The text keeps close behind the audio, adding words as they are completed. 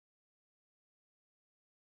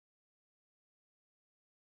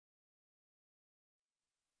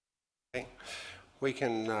Okay. We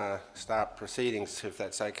can start proceedings if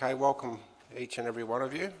that's okay. Welcome each and every one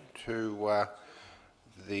of you to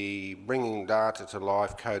the Bringing Data to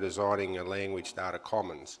Life Co-Designing a Language Data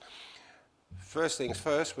Commons. First things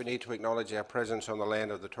first, we need to acknowledge our presence on the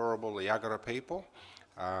land of the Torrbal, the Yuggera people,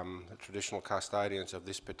 the traditional custodians of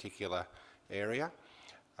this particular area.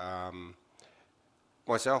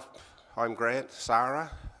 Myself, I'm Grant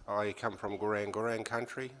Sarra. I come from Gooreng Gooreng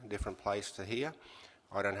country, a different place to here.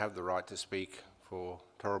 I don't have the right to speak for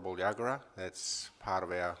Turrbal Yuggera. That's part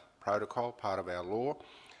of our protocol, part of our law.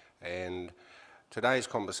 And today's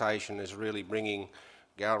conversation is really bringing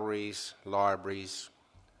galleries, libraries,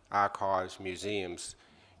 archives, museums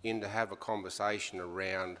in to have a conversation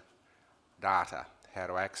around data, how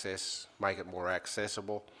to access, make it more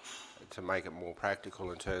accessible, to make it more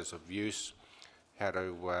practical in terms of use, how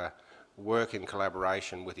to work in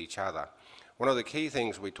collaboration with each other. One of the key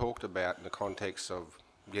things we talked about in the context of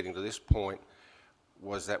getting to this point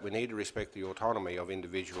was that we need to respect the autonomy of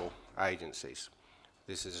individual agencies.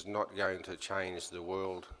 This is not going to change the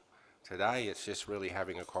world today, it's just really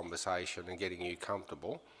having a conversation and getting you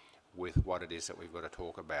comfortable with what it is that we've got to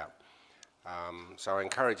talk about. So I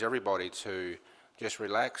encourage everybody to just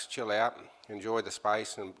relax, chill out, enjoy the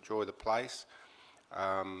space and enjoy the place.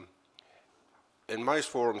 In most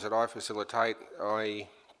forums that I facilitate, I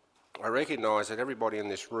recognise that everybody in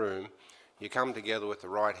this room, you come together with the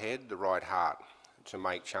right head, the right heart to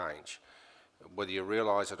make change. Whether you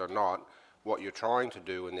realise it or not, what you're trying to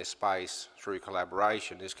do in this space through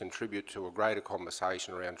collaboration is contribute to a greater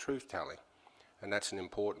conversation around truth-telling, and that's an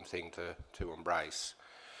important thing to embrace.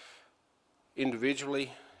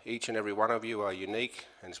 Individually, each and every one of you are unique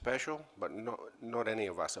and special, but not any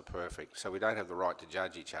of us are perfect, so we don't have the right to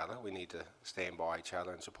judge each other. We need to stand by each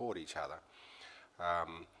other and support each other.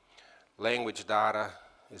 Language data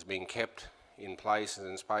is being kept in places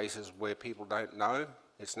and spaces where people don't know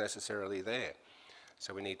it's necessarily there.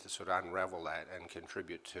 So we need to sort of unravel that and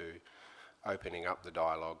contribute to opening up the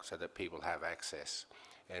dialogue so that people have access.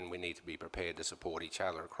 And we need to be prepared to support each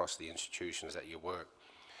other across the institutions that you work.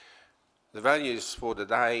 The values for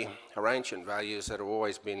today are ancient values that have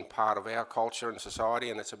always been part of our culture and society,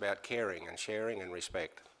 and it's about caring and sharing and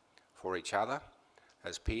respect for each other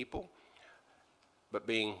as people, but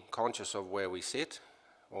being conscious of where we sit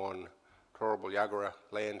on Torrbal Yuggera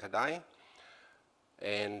land today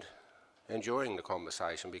and enjoying the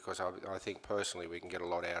conversation, because I think personally we can get a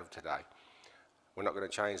lot out of today. We're not going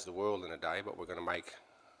to change the world in a day, but we're going to make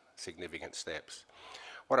significant steps.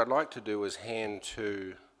 What I'd like to do is hand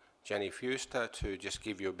to Jenny Fuster to just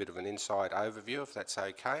give you a bit of an inside overview, if that's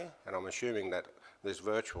okay, and I'm assuming that this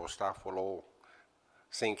virtual stuff will all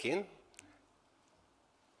sink in.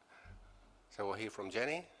 So we'll hear from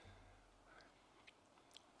Jenny.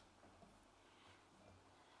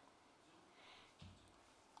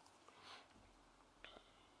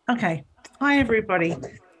 Okay. Hi, everybody.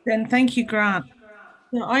 And thank you, Grant.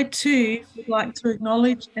 Now, I too would like to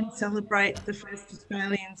acknowledge and celebrate the first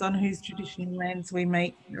Australians on whose traditional lands we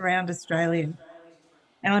meet around Australia.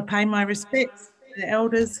 And I pay my respects to the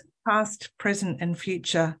elders, past, present, and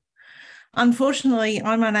future. Unfortunately,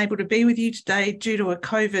 I'm unable to be with you today due to a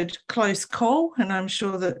COVID close call, and I'm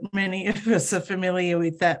sure that many of us are familiar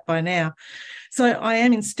with that by now. So I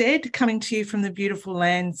am instead coming to you from the beautiful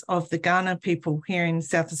lands of the Kaurna people here in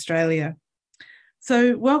South Australia.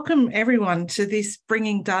 So welcome everyone to this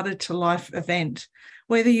Bringing Data to Life event,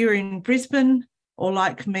 whether you're in Brisbane or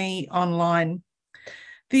like me online.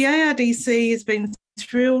 The ARDC has been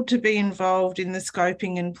thrilled to be involved in the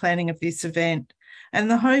scoping and planning of this event, and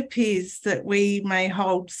the hope is that we may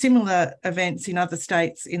hold similar events in other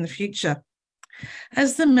states in the future.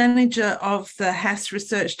 As the manager of the HASS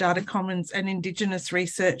Research Data Commons and Indigenous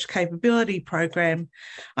Research Capability Program,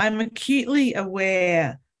 I'm acutely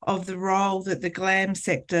aware of the role that the GLAM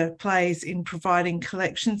sector plays in providing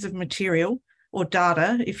collections of material, or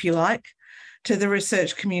data, if you like, to the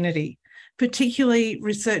research community, particularly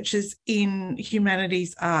researchers in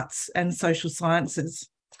humanities, arts, and social sciences.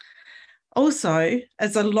 Also,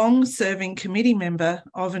 as a long-serving committee member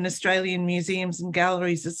of an Australian Museums and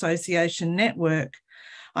Galleries Association network,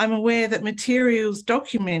 I'm aware that materials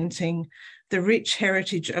documenting the rich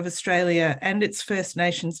heritage of Australia and its First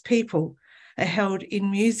Nations people are held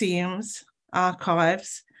in museums,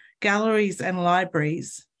 archives, galleries and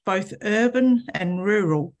libraries, both urban and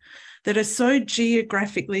rural, that are so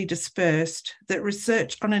geographically dispersed that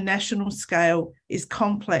research on a national scale is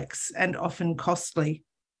complex and often costly.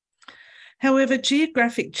 However,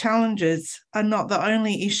 geographic challenges are not the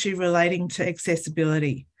only issue relating to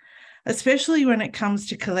accessibility. especially when it comes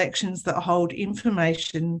to collections that hold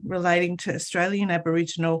information relating to Australian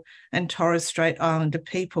Aboriginal and Torres Strait Islander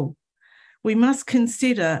people. We must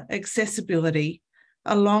consider accessibility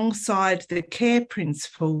alongside the care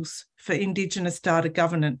principles for Indigenous data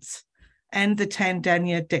governance and the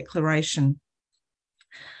Tandanya Declaration.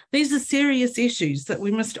 These are serious issues that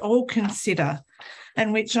we must all consider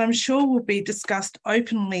and which I'm sure will be discussed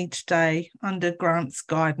openly today under Grant's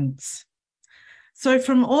guidance. So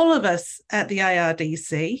from all of us at the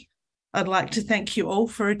ARDC, I'd like to thank you all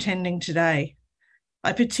for attending today.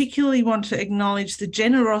 I particularly want to acknowledge the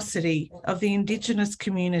generosity of the Indigenous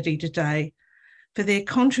community today for their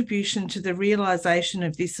contribution to the realisation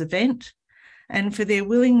of this event and for their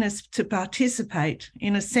willingness to participate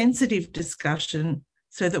in a sensitive discussion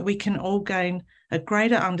so that we can all gain a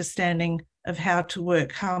greater understanding of how to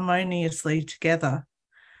work harmoniously together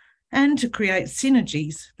and to create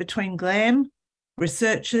synergies between GLAM,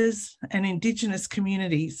 researchers and Indigenous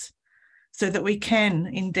communities so that we can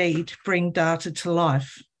indeed bring data to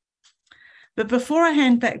life. But before I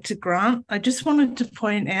hand back to Grant, I just wanted to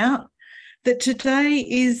point out that today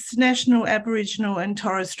is National Aboriginal and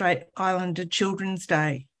Torres Strait Islander Children's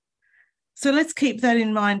Day. So let's keep that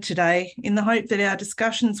in mind today in the hope that our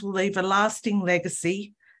discussions will leave a lasting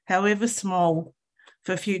legacy, however small,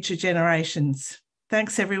 for future generations.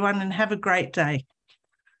 Thanks everyone and have a great day.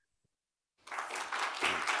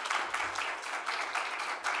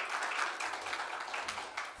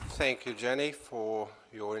 Thank you, Jenny, for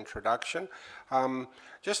your introduction.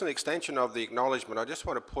 Just an extension of the acknowledgement, I just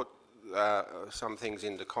want to put some things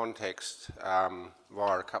into context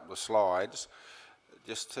via a couple of slides,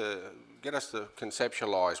 just to get us to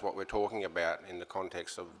conceptualise what we're talking about in the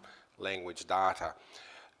context of language data.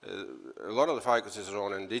 A lot of the focus is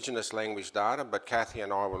on Indigenous language data, but Kathy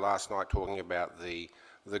and I were last night talking about the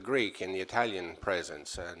Greek and the Italian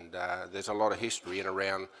presence, and there's a lot of history in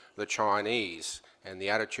around the Chinese and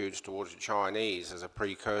the attitudes towards the Chinese as a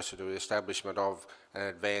precursor to the establishment of an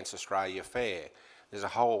advanced Australia Fair. There's a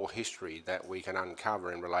whole history that we can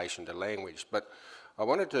uncover in relation to language, but I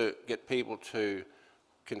wanted to get people to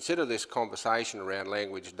consider this conversation around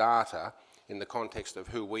language data in the context of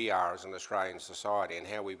who we are as an Australian society and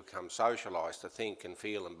how we become socialised to think and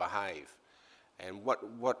feel and behave, and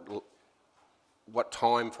what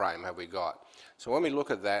time frame have we got. So when we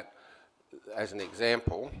look at that as an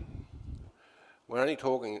example, we're only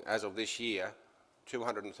talking, as of this year,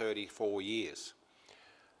 234 years.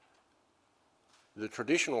 The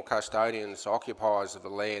traditional custodians, occupiers of the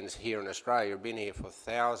lands here in Australia have been here for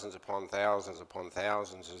thousands upon thousands upon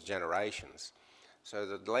thousands of generations. So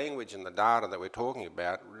the language and the data that we're talking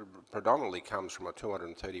about predominantly comes from a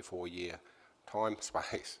 234-year time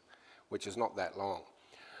space, which is not that long.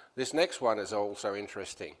 This next one is also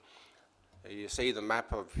interesting. You see the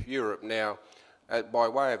map of Europe now. By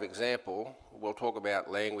way of example, we'll talk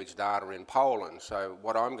about language data in Poland. So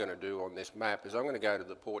what I'm going to do on this map is I'm going to go to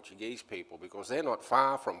the Portuguese people because they're not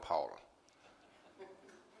far from Poland.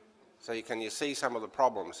 So you see some of the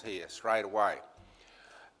problems here straight away.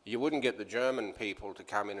 You wouldn't get the German people to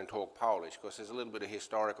come in and talk Polish because there's a little bit of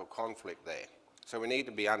historical conflict there. So we need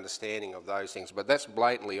to be understanding of those things, but that's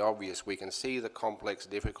blatantly obvious. We can see the complex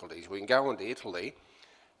difficulties. We can go into Italy,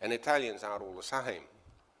 and Italians aren't all the same.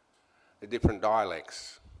 They're different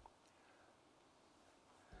dialects.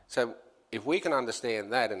 So if we can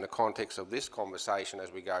understand that in the context of this conversation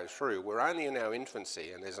as we go through, we're only in our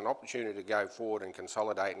infancy, and there's an opportunity to go forward and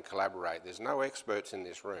consolidate and collaborate. There's no experts in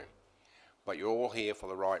this room, but you're all here for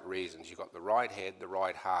the right reasons. You've got the right head, the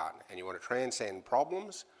right heart, and you want to transcend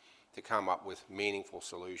problems to come up with meaningful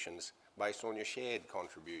solutions based on your shared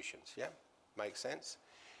contributions. Yeah? Makes sense?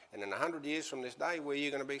 And in 100 years from this day, where are you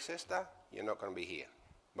going to be, sister? You're not going to be here,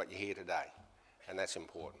 but you're here today, and that's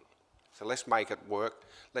important. So let's make it work.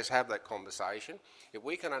 Let's have that conversation. If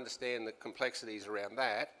we can understand the complexities around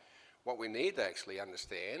that, what we need to actually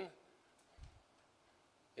understand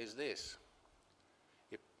is this.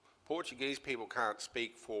 If Portuguese people can't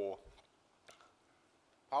speak for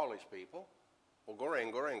Polish people, or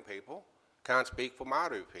Gooreng Gooreng people can't speak for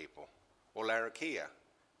Maru people, or Larrakia,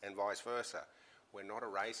 and vice versa. We're not a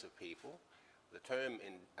race of people. The term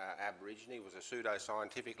in Aborigine was a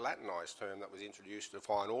pseudo-scientific Latinised term that was introduced to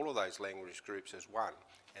define all of those language groups as one,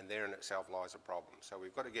 and therein itself lies a problem. So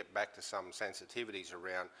we've got to get back to some sensitivities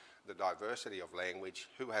around the diversity of language,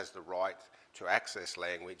 who has the right to access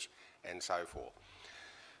language, and so forth.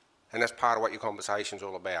 And that's part of what your conversation's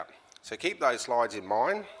all about. So keep those slides in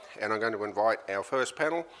mind, and I'm going to invite our first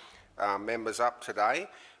panel members up today.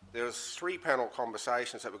 There's 3 panel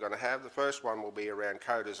conversations that we're going to have. The first one will be around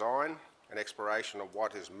co-design, an exploration of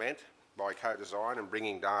what is meant by co-design and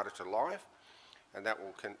bringing data to life, and that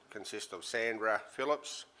will consist of Sandra,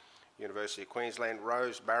 Phillips, University of Queensland,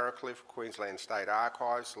 Rose Barracliff, Queensland State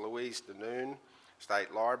Archives, Louise Danoon,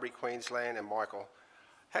 State Library, Queensland, and Michael,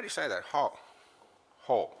 how do you say that? Hall.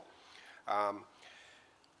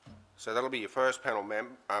 So that'll be your first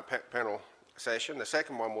panel session. The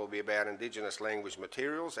second one will be about Indigenous language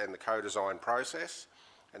materials and the co-design process.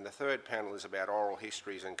 And the third panel is about oral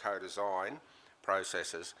histories and co-design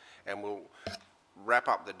processes. And we'll wrap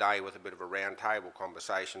up the day with a bit of a roundtable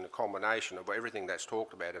conversation, a combination of everything that's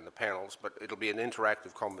talked about in the panels, but it'll be an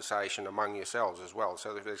interactive conversation among yourselves as well.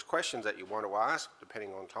 So if there's questions that you want to ask,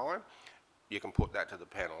 depending on time, you can put that to the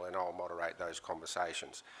panel and I'll moderate those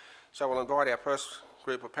conversations. So we'll invite our first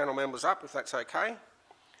group of panel members up, if that's okay.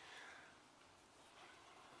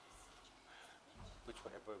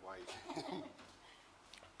 Whichever way.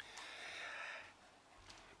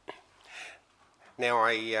 Now,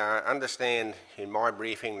 I understand in my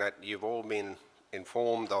briefing that you've all been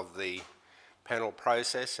informed of the panel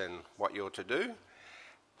process and what you're to do,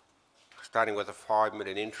 starting with a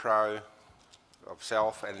 5-minute intro of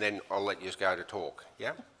self, and then I'll let you go to talk,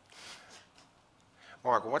 yeah?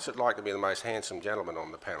 Michael, what's it like to be the most handsome gentleman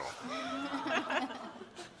on the panel?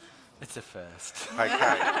 It's a first.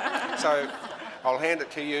 Okay, so I'll hand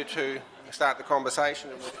it to you to start the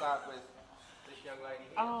conversation, and we'll start with this young lady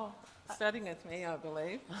here. Oh, starting with me, I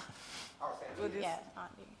believe. Oh, We'll just Yeah,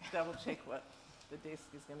 aren't you? double check what the desk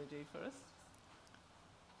is going to do for us.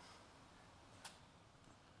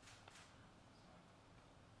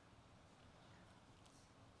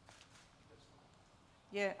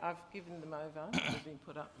 Yeah, I've given them over. They've been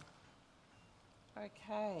put up.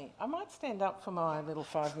 Okay, I might stand up for my little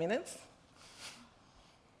 5 minutes.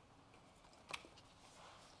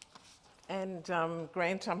 And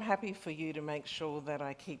Grant, I'm happy for you to make sure that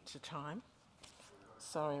I keep to time.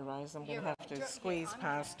 Sorry, Rose, I'm going to have to squeeze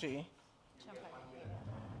past you. Jump over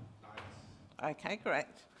here. Okay, great.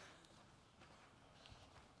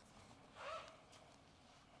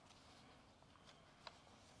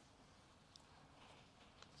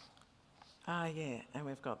 Yeah, and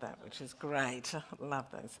we've got that, which is great. Love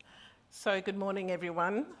those. So good morning,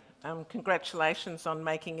 everyone. Congratulations on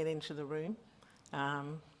making it into the room.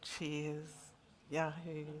 Cheers,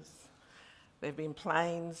 yahoos. There have been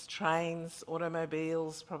planes, trains,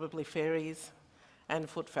 automobiles, probably ferries, and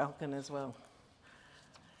foot falcon as well.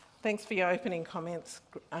 Thanks for your opening comments,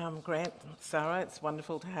 Grant Sarra. It's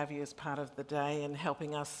wonderful to have you as part of the day and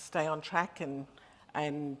helping us stay on track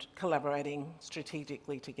and collaborating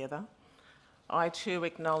strategically together. I too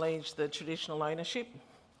acknowledge the traditional ownership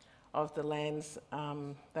of the lands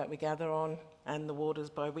that we gather on and the waters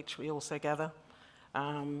by which we also gather.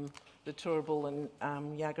 The Turrbal and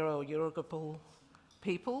Yuggera or Yuggera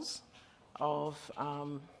peoples of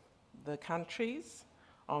the countries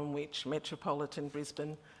on which metropolitan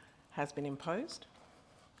Brisbane has been imposed,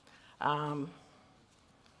 and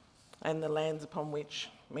the lands upon which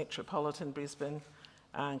metropolitan Brisbane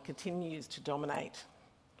continues to dominate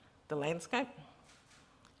the landscape.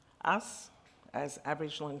 Us, as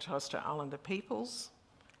Aboriginal and Torres Strait Islander peoples,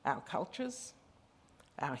 our cultures,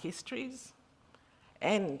 our histories,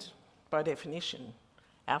 and, by definition,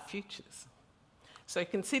 our futures. So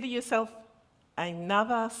consider yourself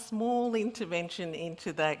another small intervention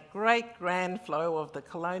into that great grand flow of the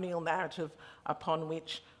colonial narrative upon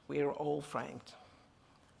which we are all framed.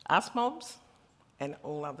 Us mobs and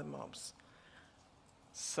all other mobs.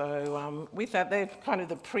 So with that, they're kind of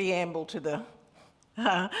the preamble to the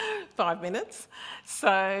 5 minutes.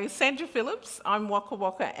 So Sandra Phillips, I'm Wakka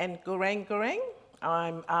Wakka and Gooreng Gooreng.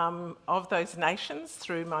 I'm of those nations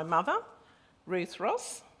through my mother, Ruth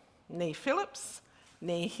Ross, nee Phillips,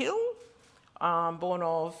 nee Hill. I'm born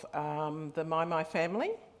of the Mai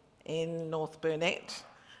family in North Burnett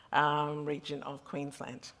region of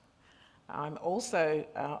Queensland. I'm also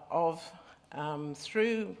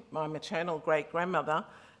through my maternal great-grandmother,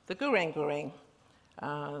 the Gooreng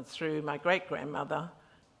Gooreng, through my great-grandmother,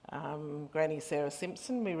 Granny Sarra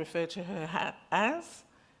Simpson, we refer to her as.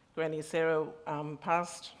 Granny Sarra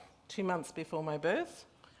passed 2 months before my birth,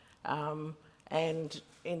 and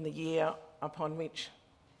in the year upon which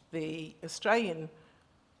the Australian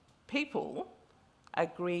people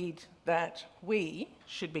agreed that we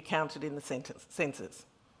should be counted in the census.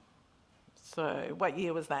 So what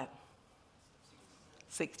year was that?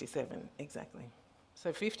 67, exactly.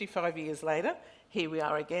 So 55 years later, here we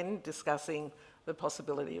are again discussing the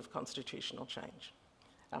possibility of constitutional change,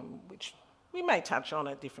 which we may touch on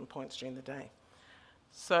at different points during the day.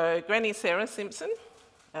 So Granny Sarra Simpson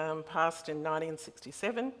passed in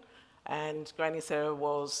 1967, and Granny Sarra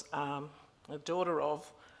was a daughter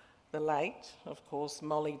of the late, of course,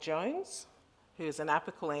 Molly Jones, who is an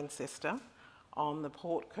apical ancestor on the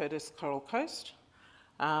Port Curtis Coral Coast,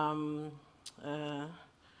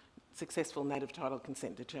 successful native title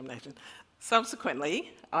consent determination.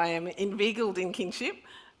 Subsequently, I am inveigled in kinship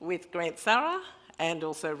with Grant Sarra and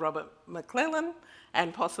also Robert McClellan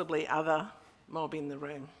and possibly other mob in the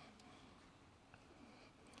room.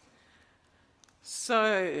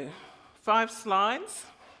 So, 5 slides,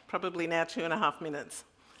 probably now 2.5 minutes.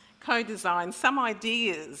 Co-design, some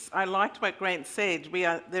ideas. I liked what Grant said.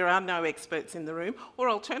 There are no experts in the room, or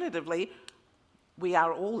alternatively, we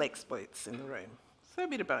are all experts in the room. So a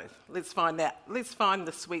bit of both. Let's find out. Let's find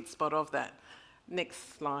the sweet spot of that.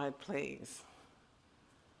 Next slide, please.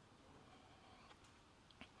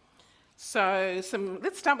 So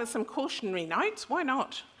let's start with some cautionary notes. Why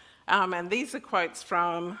not? And these are quotes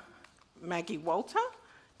from Maggie Walter,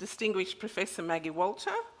 Distinguished Professor Maggie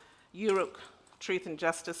Walter, Europe Truth and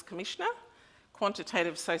Justice Commissioner,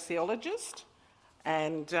 quantitative sociologist,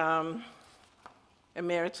 and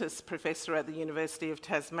Emeritus Professor at the University of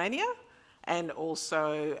Tasmania, and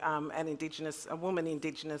also a woman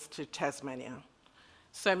Indigenous to Tasmania.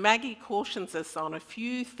 So Maggie cautions us on a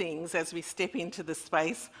few things as we step into the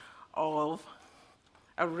space of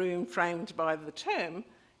a room framed by the term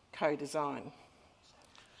co-design.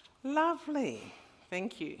 Lovely,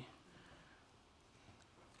 thank you.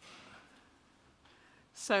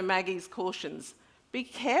 So Maggie's cautions, be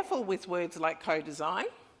careful with words like co-design,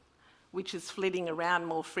 which is flitting around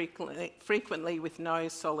more frequently with no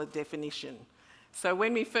solid definition. So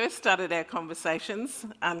when we first started our conversations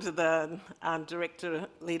under the director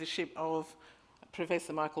leadership of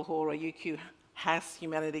Professor Michael Hoare, UQ Haas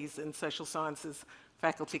Humanities and Social Sciences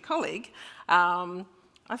faculty colleague, I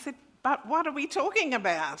said, but what are we talking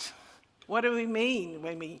about? What do we mean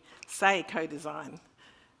when we say co-design?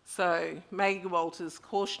 So Maggie Walter's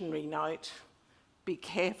cautionary note, be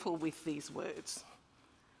careful with these words,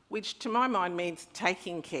 which to my mind means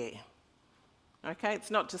taking care. Okay, it's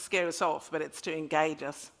not to scare us off, but it's to engage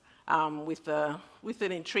us with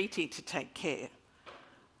an entreaty to take care.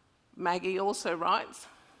 Maggie also writes,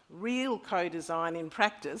 real co-design in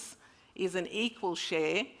practice is an equal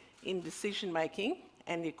share in decision-making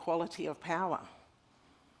and equality of power.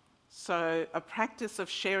 So a practice of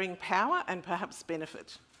sharing power and perhaps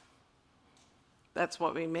benefit. That's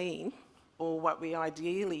what we mean, or what we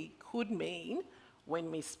ideally could mean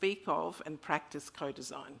when we speak of and practice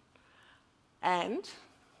co-design. And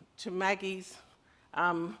to Maggie's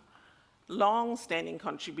long-standing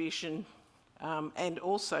contribution and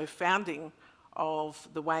also founding of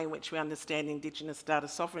the way in which we understand Indigenous data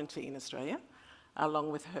sovereignty in Australia,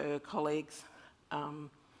 along with her colleagues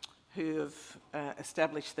who have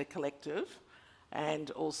established the collective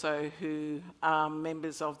and also who are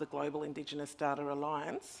members of the Global Indigenous Data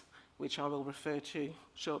Alliance, which I will refer to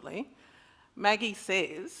shortly. Maggie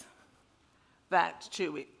says that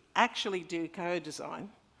to actually do co-design,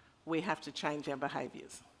 we have to change our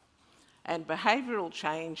behaviours. And behavioural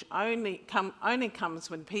change only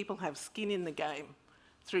comes when people have skin in the game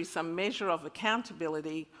through some measure of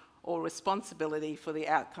accountability or responsibility for the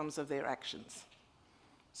outcomes of their actions.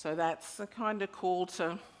 So that's a kind of call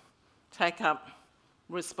to take up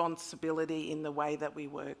responsibility in the way that we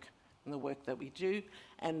work and the work that we do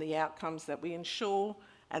and the outcomes that we ensure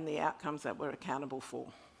and the outcomes that we're accountable for.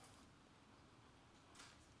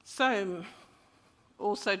 So,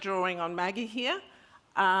 also drawing on Maggie here,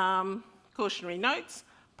 cautionary notes,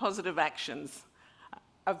 positive actions.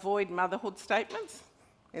 Avoid motherhood statements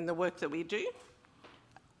in the work that we do.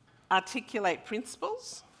 Articulate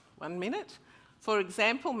principles, 1 minute. For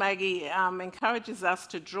example, Maggie encourages us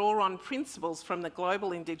to draw on principles from the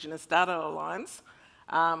Global Indigenous Data Alliance,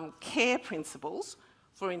 care principles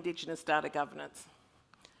for Indigenous data governance.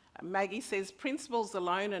 Maggie says principles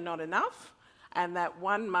alone are not enough and that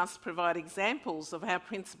one must provide examples of how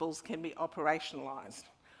principles can be operationalised.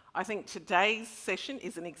 I think today's session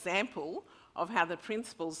is an example of how the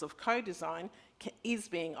principles of co-design is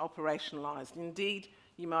being operationalised. Indeed,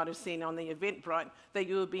 you might have seen on the Eventbrite that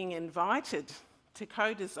you were being invited to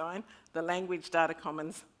co-design the language data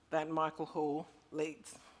commons that Michael Hall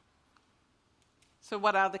leads. So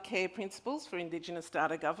what are the care principles for Indigenous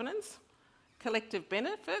data governance? Collective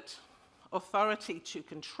benefit, authority to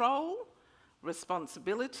control,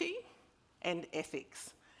 responsibility, and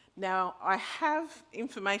ethics. Now, I have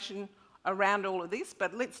information around all of this,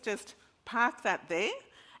 but let's just park that there,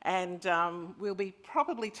 and we'll be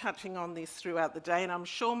probably touching on this throughout the day, and I'm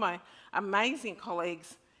sure my amazing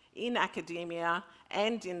colleagues in academia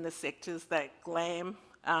and in the sectors that GLAM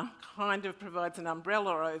kind of provides an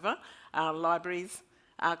umbrella over, libraries,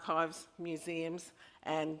 archives, museums,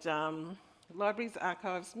 and libraries,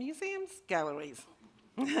 archives, museums, galleries.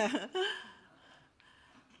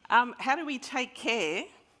 How do we take care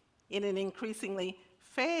in an increasingly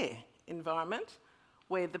fair environment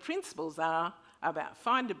where the principles are about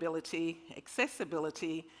findability,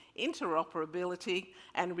 accessibility, interoperability,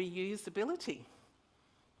 and reusability?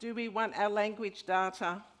 Do we want our language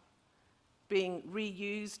data being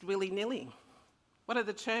reused willy-nilly? What are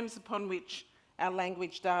the terms upon which our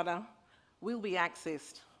language data will be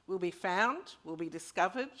accessed, will be found, will be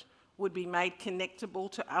discovered, would be made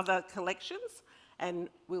connectable to other collections, and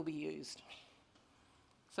will be used?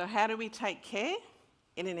 So how do we take care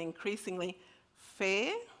in an increasingly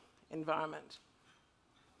fair environment?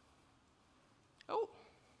 Oh,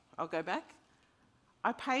 I'll go back.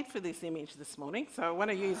 I paid for this image this morning, so I want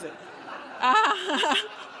to use it.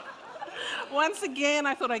 Once again,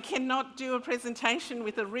 I thought I cannot do a presentation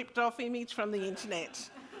with a ripped off image from the internet.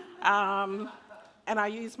 And I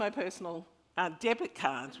used my personal debit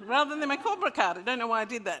card rather than my corporate card. I don't know why I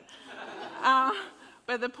did that.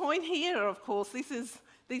 But the point here, of course, this is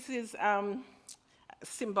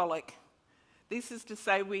symbolic. This is to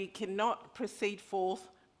say we cannot proceed forth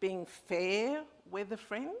being fair weather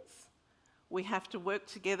friends. We have to work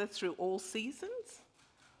together through all seasons,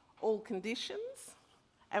 all conditions,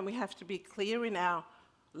 and we have to be clear in our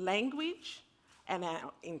language and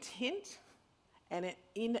our intent and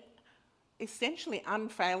in essentially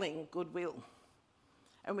unfailing goodwill.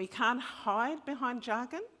 And we can't hide behind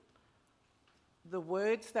jargon. The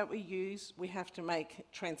words that we use, we have to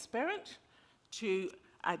make transparent to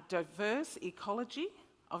a diverse ecology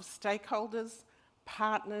of stakeholders,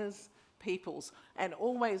 partners, peoples, and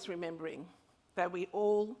always remembering that we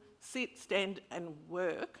all sit, stand and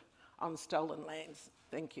work on stolen lands.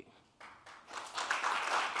 Thank you.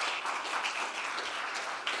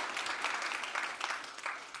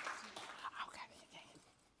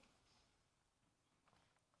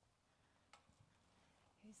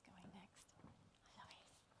 Who's going next?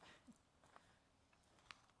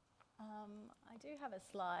 I do have a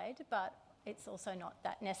slide, but it's also not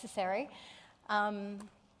that necessary.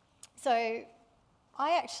 So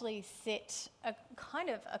I actually sit kind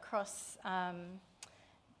of across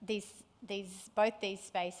both these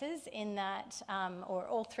spaces in that, or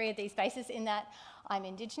all three of these spaces in that I'm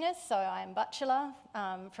Indigenous, so I'm Butchulla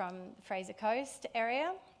from Fraser Coast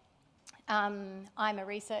area. I'm a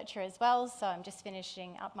researcher as well, so I'm just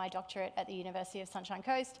finishing up my doctorate at the University of Sunshine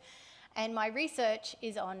Coast, and my research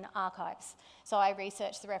is on archives. So I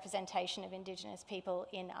research the representation of Indigenous people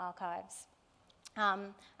in archives.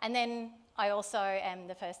 And then I also am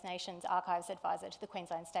the First Nations Archives Advisor to the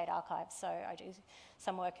Queensland State Archives, so I do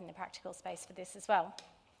some work in the practical space for this as well.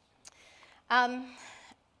 One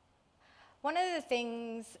of the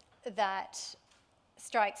things that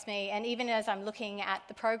strikes me, and even as I'm looking at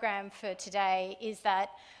the program for today, is that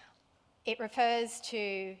it refers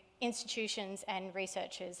to institutions and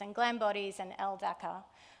researchers and GLAM bodies and LDACA,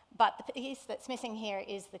 but the piece that's missing here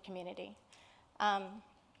is the community.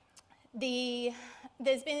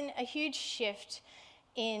 There's been a huge shift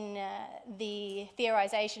in the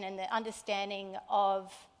theorisation and the understanding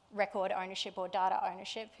of record ownership or data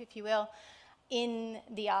ownership, if you will, in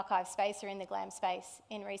the archive space or in the GLAM space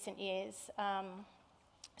in recent years.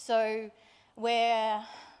 So where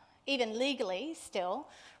even legally still,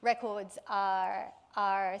 records are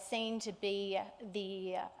seen to be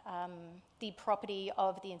the property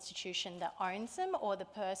of the institution that owns them, or the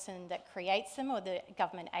person that creates them, or the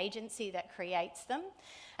government agency that creates them.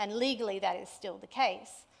 And legally that is still the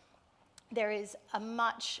case. There is a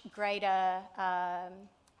much greater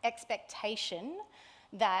expectation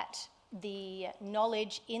that the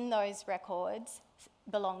knowledge in those records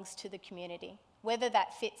belongs to the community, whether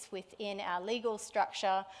that fits within our legal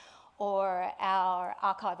structure or our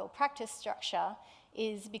archival practice structure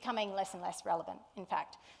is becoming less and less relevant, in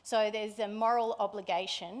fact. So there's a moral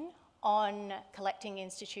obligation on collecting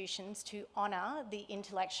institutions to honour the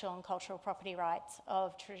intellectual and cultural property rights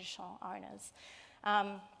of traditional owners.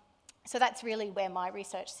 So that's really where my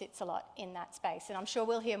research sits a lot, in that space. And I'm sure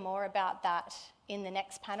we'll hear more about that in the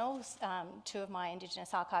next panels. Two of my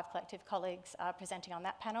Indigenous Archive Collective colleagues are presenting on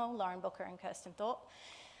that panel, Lauren Booker and Kirsten Thorpe.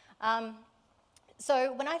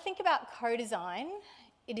 So when I think about co-design,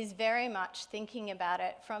 it is very much thinking about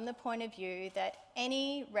it from the point of view that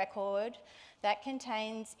any record that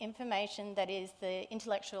contains information that is the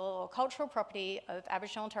intellectual or cultural property of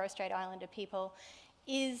Aboriginal and Torres Strait Islander people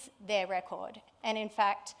is their record. And in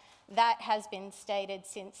fact, that has been stated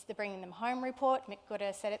since the Bringing Them Home report. Mick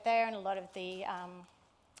Gooda said it there, and a lot of the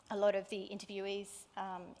interviewees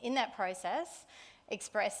in that process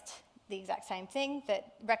expressed the exact same thing,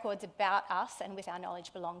 that records about us and with our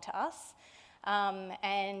knowledge belong to us,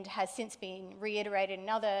 and has since been reiterated in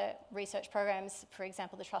other research programs, for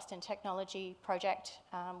example, the Trust and Technology Project,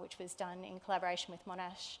 which was done in collaboration with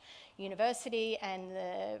Monash University and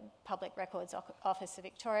the Public Records Office of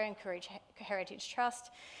Victoria and Courage Heritage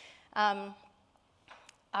Trust,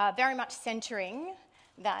 are very much centring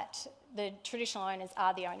that the traditional owners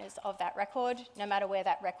are the owners of that record, no matter where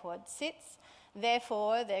that record sits.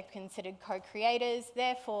 Therefore, they're considered co-creators.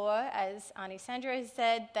 Therefore, as Auntie Sandra has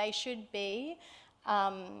said, they should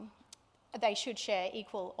share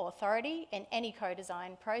equal authority in any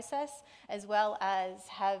co-design process, as well as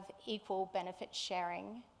have equal benefit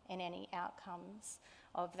sharing in any outcomes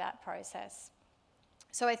of that process.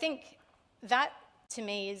 So I think that, to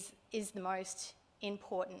me, is the most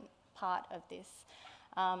important part of this.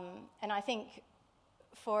 And I think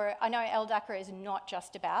I know LDACA is not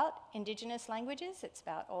just about Indigenous languages, it's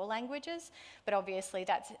about all languages, but obviously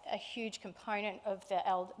that's a huge component of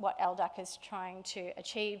what LDACA is trying to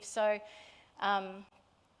achieve. So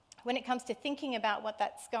when it comes to thinking about what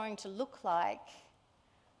that's going to look like,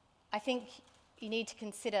 I think you need to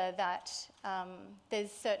consider that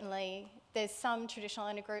there's some traditional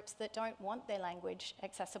owner groups that don't want their language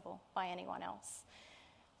accessible by anyone else.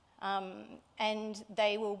 And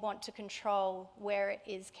they will want to control where it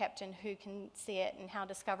is kept and who can see it and how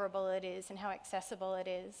discoverable it is and how accessible it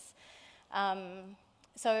is.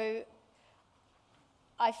 So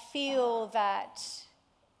I feel that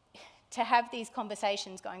to have these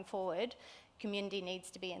conversations going forward, community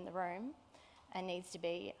needs to be in the room and needs to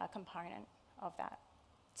be a component of that.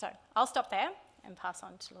 So I'll stop there and pass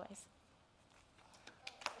on to Louise.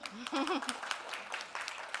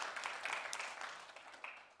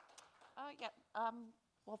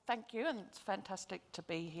 Well, thank you, and it's fantastic to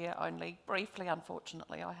be here. Only briefly,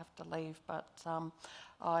 unfortunately, I have to leave, but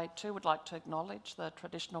I too would like to acknowledge the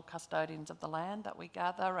traditional custodians of the land that we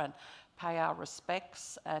gather and pay our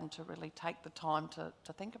respects, and to really take the time to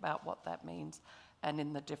think about what that means and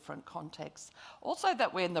in the different contexts. Also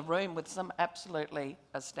that we're in the room with some absolutely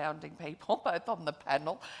astounding people, both on the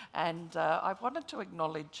panel, and I wanted to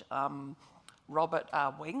acknowledge Robert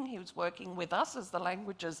Wing. He was working with us as the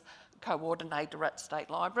languages coordinator at State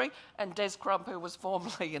Library, and Des Crump, who was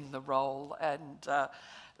formerly in the role. And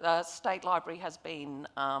the State Library has been,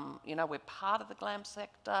 we're part of the GLAM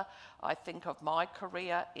sector. I think of my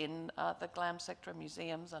career in the GLAM sector,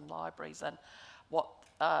 museums and libraries, and what,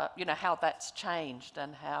 how that's changed,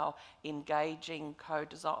 and how engaging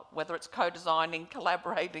co-design, whether it's co-designing,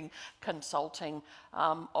 collaborating, consulting,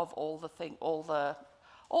 of all the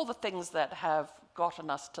things that have gotten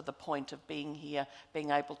us to the point of being here,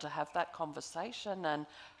 being able to have that conversation and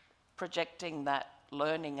projecting that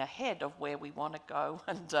learning ahead of where we want to go,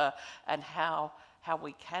 and how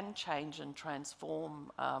we can change and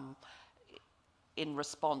transform in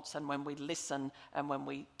response, and when we listen, and when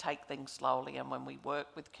we take things slowly, and when we work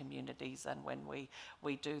with communities, and when we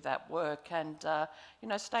do that work. And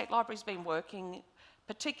State Library's been working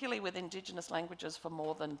particularly with Indigenous languages for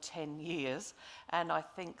more than 10 years. And I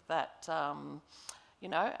think that,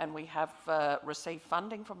 and we have received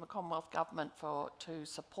funding from the Commonwealth Government to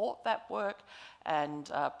support that work,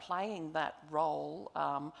 and playing that role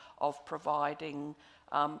of providing,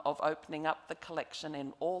 of opening up the collection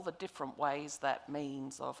in all the different ways that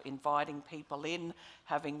means, of inviting people in,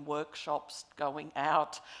 having workshops, going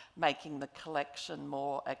out, making the collection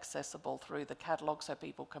more accessible through the catalogue so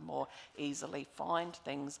people can more easily find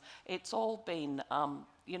things. It's all been,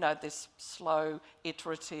 this slow,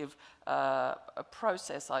 iterative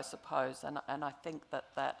process, I suppose, and I think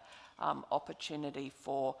that opportunity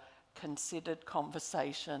for considered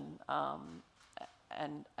conversation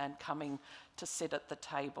and coming to sit at the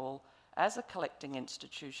table as a collecting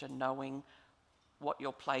institution, knowing what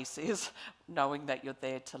your place is, knowing that you're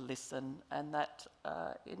there to listen, and that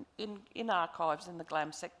in archives, in the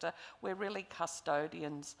GLAM sector, we're really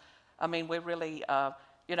custodians. I mean, we're really,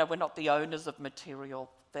 we're not the owners of material.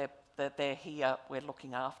 They're here, we're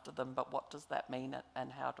looking after them, but what does that mean,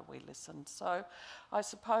 and how do we listen? So I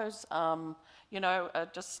suppose,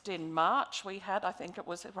 just in March we had, I think it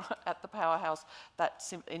was at the Powerhouse, that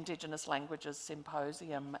Indigenous Languages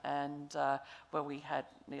Symposium, and where we had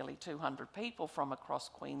nearly 200 people from across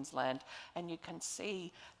Queensland, and you can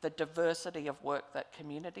see the diversity of work that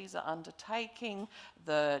communities are undertaking,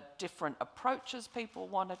 the different approaches people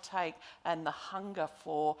want to take, and the hunger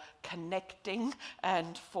for connecting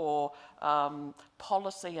and for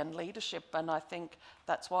policy and leadership. And I think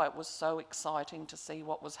that's why it was so exciting to see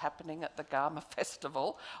what was happening at the Garma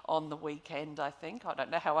Festival on the weekend, I think. I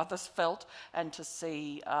don't know how others felt, and to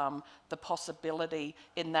see the possibility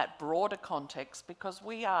in that broader context, because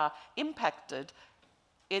we are impacted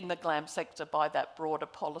in the GLAM sector by that broader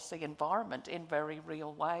policy environment in very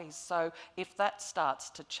real ways. So if that starts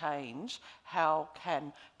to change, how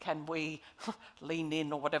can we lean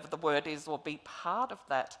in, or whatever the word is, or be part of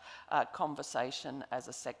that conversation as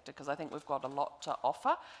a sector? Because I think we've got a lot to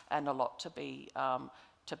offer and a lot to be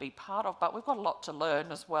part of, but we've got a lot to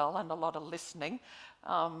learn as well, and a lot of listening,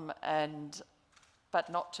 but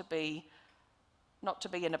not to be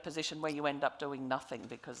in a position where you end up doing nothing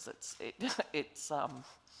because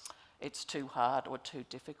it's too hard or too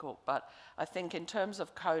difficult. But I think in terms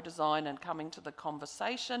of co-design and coming to the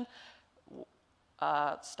conversation,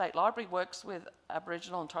 State Library works with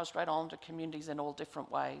Aboriginal and Torres Strait Islander communities in all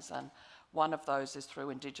different ways, and one of those is through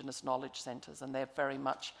Indigenous knowledge centres, and they're very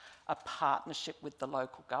much a partnership with the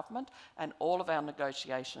local government, and all of our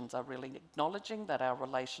negotiations are really acknowledging that our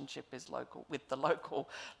relationship is local, with the local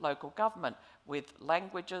government, with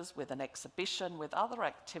languages, with an exhibition, with other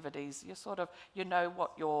activities. You know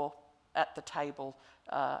what you're at the table,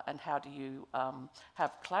 and how do you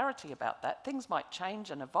have clarity about that. Things might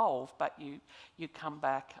change and evolve, but you come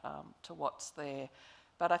back to what's there.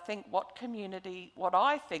 But I think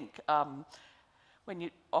when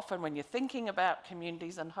you're thinking about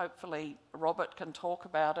communities, and hopefully Robert can talk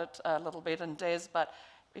about it a little bit, and Des, but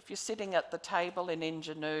if you're sitting at the table in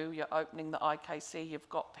Ingenuity, you're opening the IKC, you've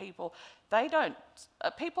got people,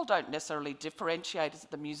 people don't necessarily differentiate as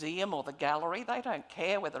the museum or the gallery. They don't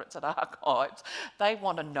care whether it's at archives. They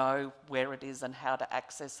want to know where it is and how to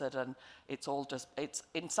access it, and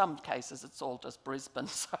in some cases it's all just Brisbane.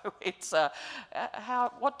 So it's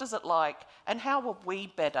what does it like, and how are we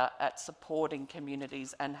better at supporting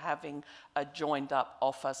communities and having a joined up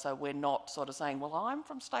offer, so we're not sort of saying, well, I'm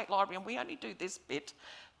from State Library and we only do this bit.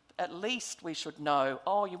 At least we should know,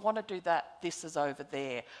 oh, you want to do that, this is over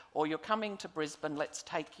there. Or you're coming to Brisbane, let's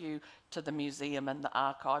take you to the museum and the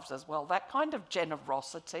archives as well. That kind of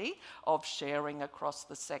generosity of sharing across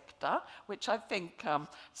the sector, which I think,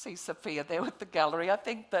 see Sophia there with the gallery, I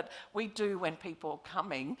think that we do when people are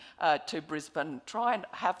coming to Brisbane, try and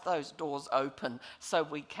have those doors open so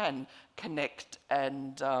we can connect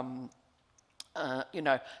and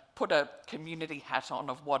put a community hat on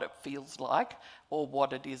of what it feels like, or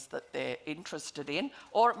what it is that they're interested in.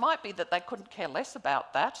 Or it might be that they couldn't care less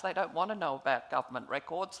about that. They don't want to know about government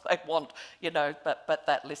records. They want, but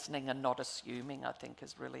that listening and not assuming, I think,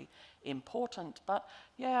 is really important. But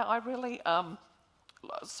yeah, I really,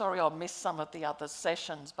 sorry I'll miss some of the other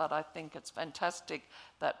sessions, but I think it's fantastic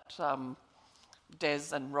that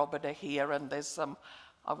Des and Robert are here, and there's some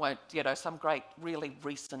great, really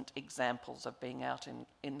recent examples of being out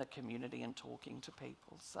in the community and talking to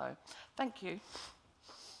people. So, thank you.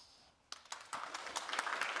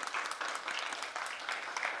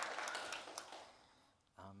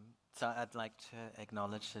 So I'd like to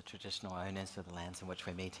acknowledge the traditional owners of the lands in which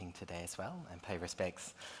we're meeting today as well, and pay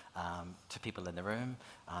respects to people in the room,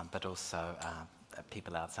 but also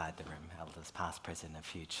people outside the room, elders past, present and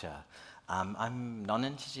future. I'm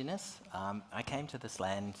non-Indigenous. I came to this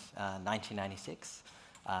land 1996.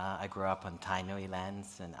 I grew up on Tainui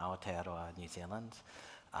lands in Aotearoa, New Zealand,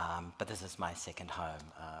 but this is my second home.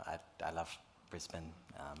 I love Brisbane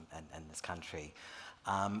and this country.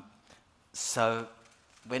 So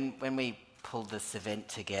when we pulled this event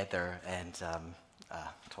together and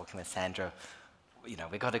talking with Sandra,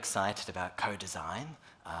 we got excited about co-design.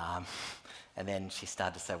 And then she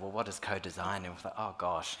started to say, well, what is co-design? And we thought, oh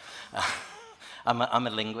gosh, I'm a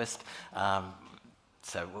linguist.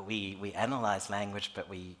 So we analyze language, but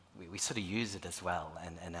we sort of use it as well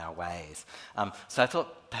in our ways. So I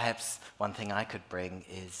thought perhaps one thing I could bring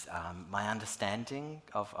is my understanding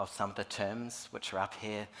of some of the terms which are up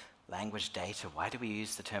here. Language data, why do we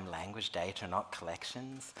use the term language data, not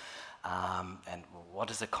collections? And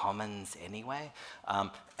what is a commons anyway?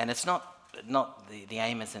 And it's not the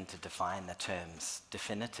aim isn't to define the terms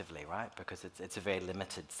definitively, right? Because it's a very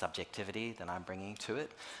limited subjectivity that I'm bringing to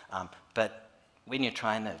it. But when you're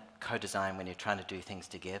trying to co-design, when you're trying to do things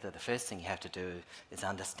together, the first thing you have to do is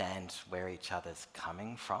understand where each other's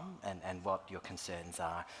coming from and what your concerns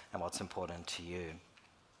are and what's important to you.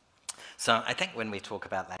 So I think when we talk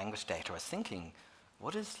about language data, I was thinking,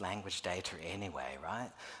 what is language data anyway, right?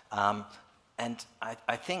 And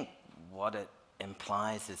I think what it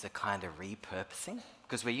implies is a kind of repurposing,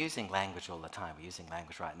 because we're using language all the time. We're using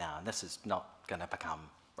language right now, and this is not going to become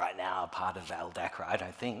right now part of LDACRA, I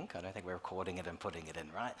don't think we're recording it and putting it in,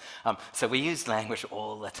 right? So we use language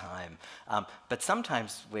all the time. But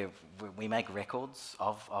sometimes we make records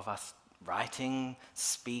of us writing,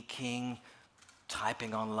 speaking,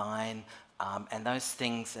 typing online, and those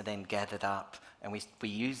things are then gathered up and we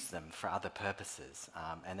use them for other purposes.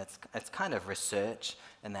 And it's kind of research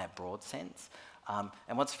in that broad sense.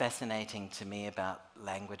 And what's fascinating to me about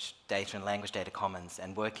language data and language data commons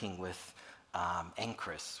and working with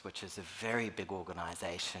NCRIS, which is a very big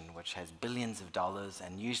organization which has billions of dollars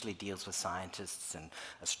and usually deals with scientists and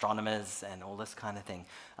astronomers and all this kind of thing.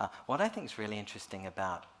 What I think is really interesting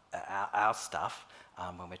about our stuff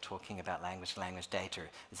when we're talking about language data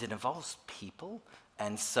is it involves people.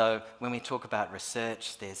 And so when we talk about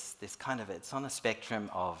research, there's kind of, it's on a spectrum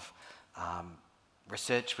of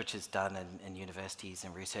research which is done in universities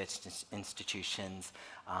and research institutions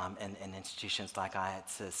and institutions like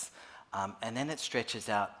IATSIS. And then it stretches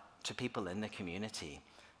out to people in the community.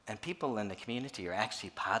 And people in the community are actually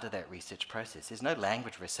part of that research process. There's no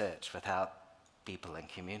language research without people in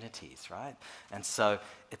communities, right? And so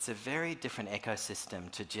it's a very different ecosystem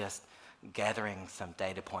to just gathering some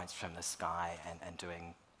data points from the sky and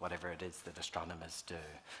doing whatever it is that astronomers do,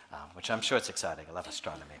 which I'm sure it's exciting. I love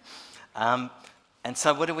astronomy. And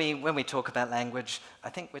so when we talk about language, I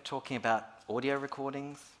think we're talking about audio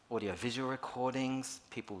recordings, audio-visual recordings,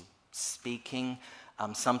 people speaking.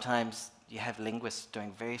 Sometimes you have linguists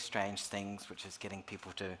doing very strange things, which is getting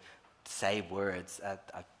people to say words.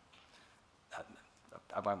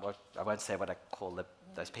 I won't say what I call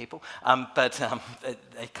those people, but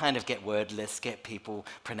they kind of get wordless, get people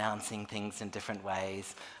pronouncing things in different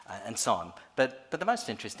ways, and so on. But the most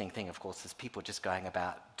interesting thing, of course, is people just going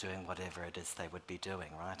about doing whatever it is they would be doing,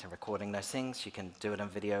 right? And recording those things. You can do it on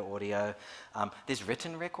video, audio. There's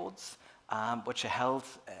written records, which are held,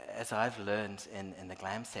 as I've learned in the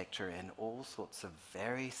GLAM sector, in all sorts of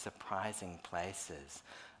very surprising places.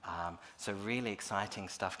 So really exciting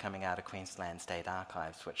stuff coming out of Queensland State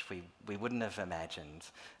Archives, which we wouldn't have imagined,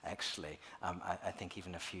 actually, I think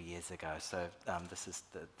even a few years ago. So this is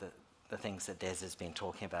the things that Des has been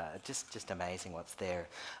talking about. Just amazing what's there.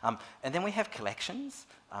 And then we have collections.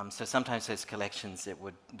 So sometimes those collections, it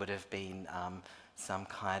would have been some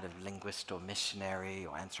kind of linguist or missionary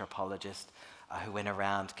or anthropologist who went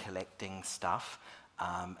around collecting stuff.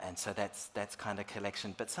 And so that's kind of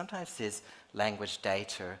collection. But sometimes there's language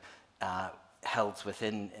data held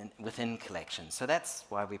within collections. So that's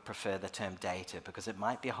why we prefer the term data, because it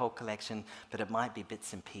might be a whole collection, but it might be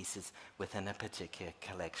bits and pieces within a particular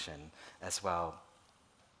collection as well.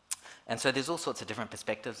 And so there's all sorts of different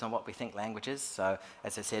perspectives on what we think language is. So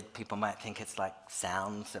as I said, people might think it's like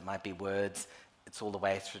sounds, it might be words. It's all the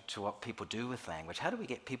way through to what people do with language. How do we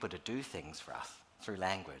get people to do things for us through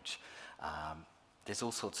language? There's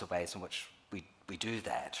all sorts of ways in which we do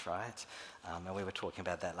that, right? And we were talking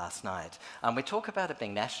about that last night. We talk about it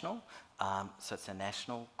being national, so it's a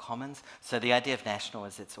national commons. So the idea of national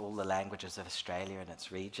is it's all the languages of Australia and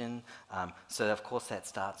its region. So of course that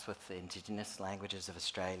starts with the Indigenous languages of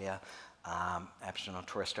Australia, Aboriginal and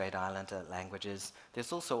Torres Strait Islander languages.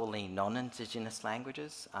 There's also all the non-Indigenous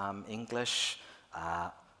languages, English,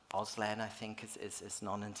 Auslan, I think, is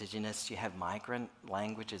non-Indigenous. You have migrant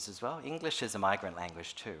languages as well. English is a migrant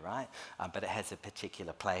language too, right? But it has a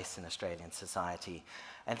particular place in Australian society.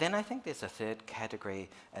 And then I think there's a third category,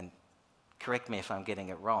 and correct me if I'm getting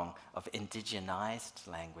it wrong, of indigenized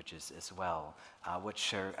languages as well,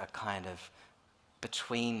 which are a kind of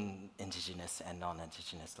between Indigenous and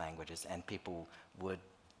non-Indigenous languages, and people would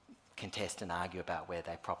contest and argue about where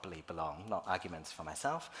they properly belong. Not arguments for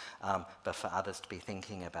myself, but for others to be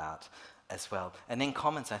thinking about as well. And then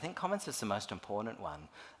commons, I think commons is the most important one.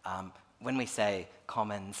 When we say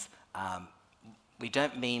commons, we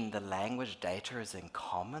don't mean the language data is in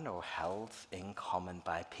common or held in common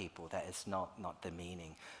by people. That is not the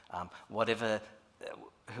meaning.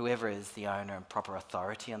 Whoever is the owner and proper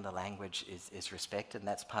authority on the language is respected, and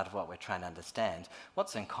that's part of what we're trying to understand.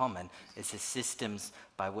 What's in common is the systems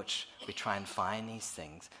by which we try and find these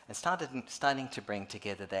things, and starting to bring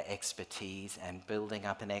together their expertise and building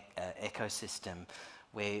up an ecosystem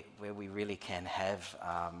where we really can have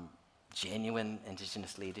genuine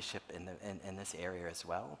Indigenous leadership in this area as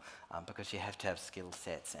well, because you have to have skill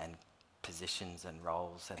sets and positions and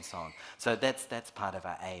roles and so on. So that's part of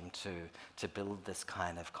our aim to build this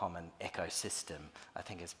kind of common ecosystem, I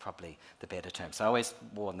think is probably the better term. So I always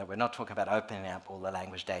warn that we're not talking about opening up all the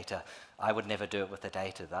language data. I would never do it with the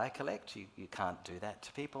data that I collect. You can't do that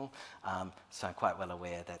to people. So I'm quite well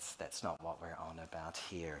aware that's not what we're on about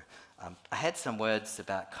here. I had some words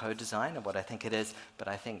about co-design and what I think it is, but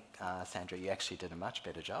I think, Sandra, you actually did a much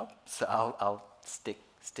better job. So I'll stick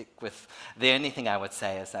with, the only thing I would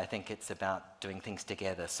say is I think it's about doing things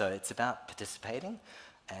together. So it's about participating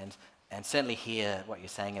and certainly hear what you're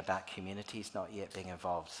saying about communities not yet being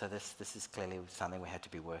involved. So this is clearly something we have to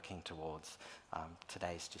be working towards.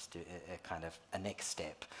 Today's just a kind of a next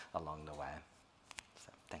step along the way.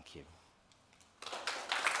 So thank you.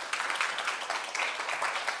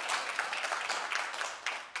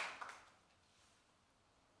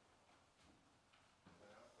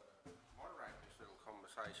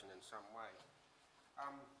 In some way.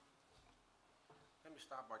 Let me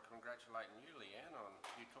start by congratulating you, Leanne, on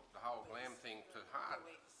you took the whole GLAM thing to heart.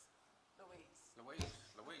 Louise. Where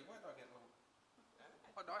did I get Louise?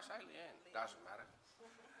 What did I say, Leanne? Doesn't matter.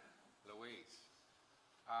 Louise.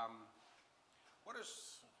 What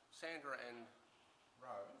is, Sandra and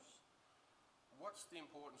Rose, what's the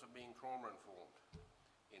importance of being trauma-informed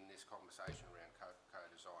in this conversation around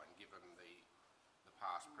co-design, given the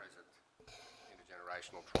past, present,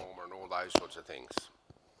 intergenerational trauma and all those sorts of things?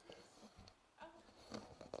 I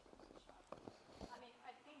mean,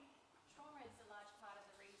 I think trauma is a large part of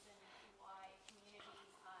the reason why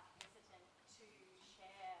communities are hesitant to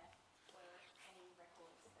share any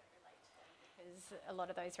records that relate to them, because a lot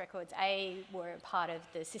of those records, were part of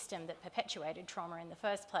the system that perpetuated trauma in the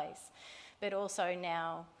first place, but also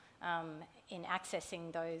now in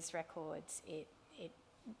accessing those records, it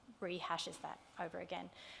rehashes that over again.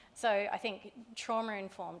 So I think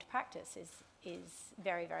trauma-informed practice is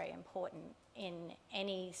very, very important in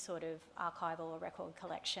any sort of archival or record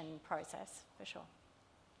collection process, for sure.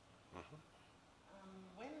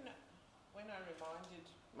 When I reminded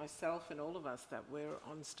myself and all of us that we're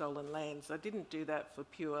on stolen lands, I didn't do that for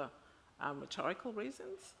pure rhetorical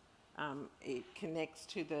reasons. It connects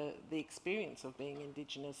to the experience of being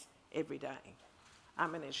Indigenous every day.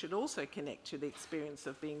 And it should also connect to the experience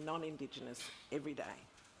of being non-Indigenous every day.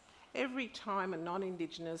 Every time a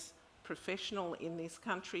non-Indigenous professional in this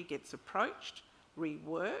country gets approached,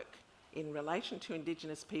 rework in relation to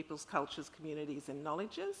Indigenous peoples, cultures, communities and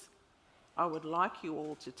knowledges, I would like you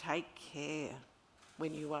all to take care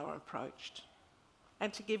when you are approached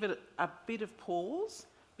and to give it a bit of pause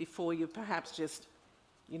before you perhaps just,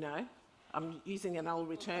 you know, I'm using an old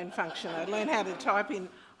return function I learned how to type in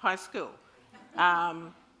high school.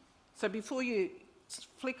 So before you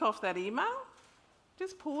flick off that email,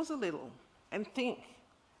 just pause a little and think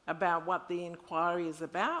about what the inquiry is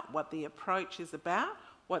about, what the approach is about,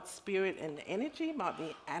 what spirit and energy might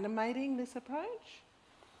be animating this approach.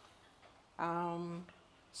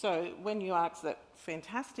 So when you ask that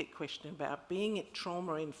fantastic question about being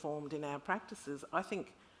trauma-informed in our practices, I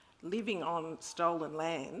think living on stolen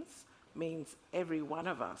lands means every one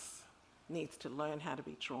of us needs to learn how to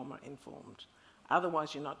be trauma-informed.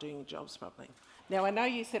 Otherwise, you're not doing your jobs properly. Now, I know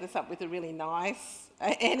you set us up with a really nice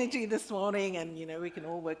energy this morning and, you know, we can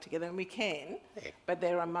all work together, and we can, but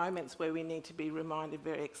there are moments where we need to be reminded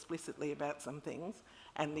very explicitly about some things,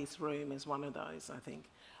 and this room is one of those, I think.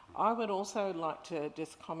 I would also like to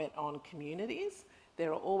just comment on communities.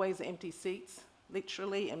 There are always empty seats,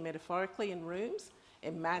 literally and metaphorically, in rooms.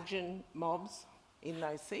 Imagine mobs in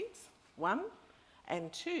those seats, one.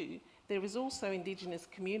 And two, there is also Indigenous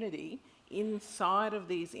community inside of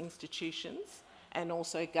these institutions and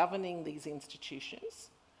also governing these institutions.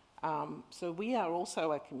 So we are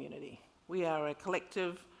also a community. We are a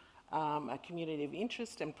collective, a community of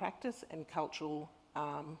interest and practice and cultural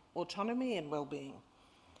autonomy and well-being.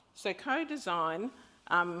 So co-design,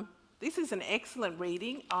 this is an excellent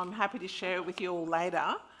reading. I'm happy to share it with you all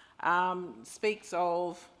later. Speaks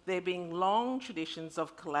of there being long traditions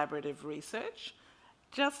of collaborative research,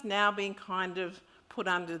 just now being kind of put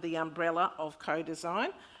under the umbrella of co-design.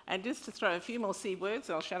 And just to throw a few more C words,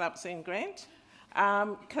 I'll shut up soon, Grant.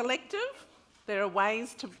 Collective, there are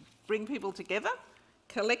ways to bring people together.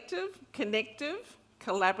 Collective, connective,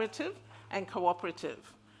 collaborative, and cooperative.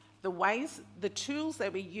 The ways, the tools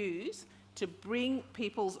that we use to bring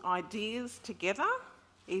people's ideas together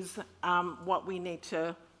is what we need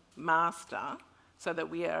to master so that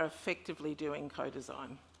we are effectively doing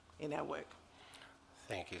co-design in our work.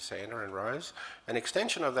 Thank you, Sandra and Rose. An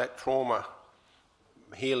extension of that trauma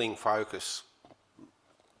healing focus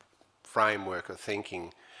framework of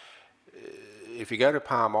thinking if you go to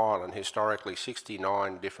Palm Island, historically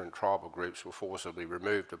 69 different tribal groups were forcibly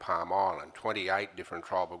removed to Palm Island, 28 different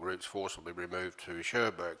tribal groups forcibly removed to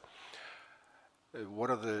Cherbourg. What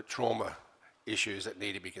are the trauma issues that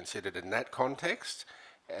need to be considered in that context?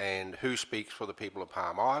 And who speaks for the people of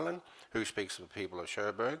Palm Island? Who speaks for the people of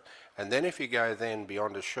Cherbourg? And then if you go then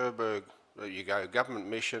beyond to Cherbourg, you go government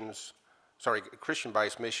missions,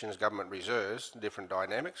 Christian-based missions, government reserves, different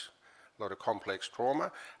dynamics, a lot of complex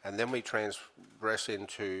trauma, and then we transgress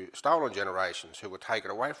into stolen generations who were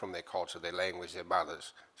taken away from their culture, their language, their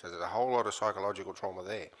mothers. So there's a whole lot of psychological trauma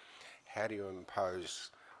there. How do you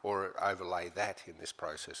impose or overlay that in this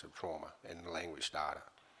process of trauma in the language data?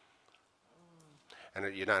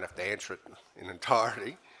 And you don't have to answer it in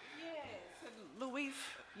entirety. Yes, and Louise,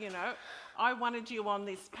 you know, I wanted you on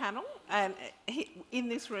this panel and in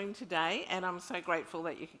this room today, and I'm so grateful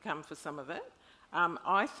that you could come for some of it.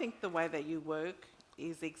 I think the way that you work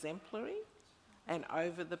is exemplary, and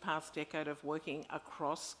over the past decade of working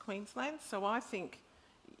across Queensland, so I think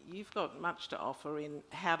you've got much to offer in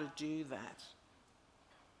how to do that.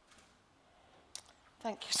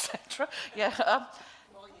 Thank you, Sandra. Yeah,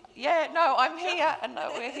 yeah, no, I'm here, and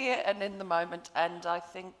we're here and in the moment, and I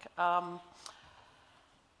think,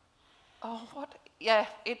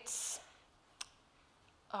 it's,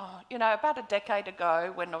 you know, about a decade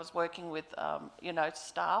ago when I was working with, you know,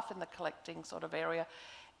 staff in the collecting sort of area,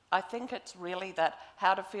 I think it's really that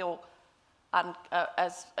how to feel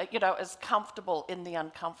as comfortable in the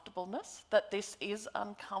uncomfortableness, that this is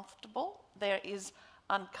uncomfortable. There is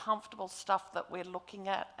uncomfortable stuff that we're looking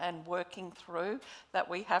at and working through, that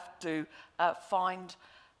we have to find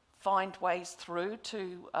ways through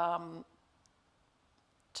to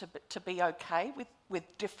be okay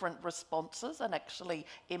with different responses and actually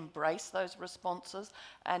embrace those responses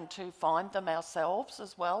and to find them ourselves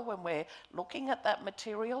as well when we're looking at that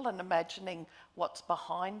material and imagining what's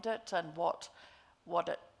behind it and what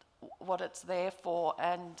it's there for,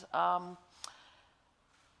 and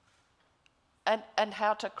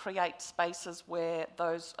how to create spaces where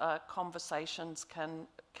those conversations can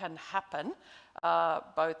happen,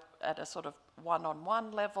 both at a sort of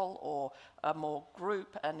one-on-one level or a more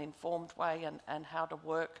group and informed way, and how to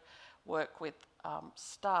work with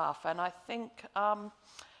staff. And I think,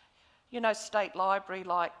 you know, State Library,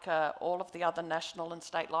 like all of the other national and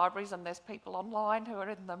state libraries, and there's people online who are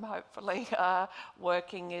in them hopefully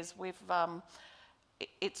working, is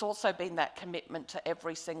it's also been that commitment to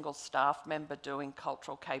every single staff member doing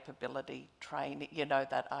cultural capability training, you know,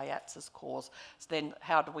 that IATSIS course. So then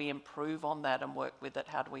how do we improve on that and work with it?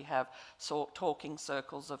 How do we have talking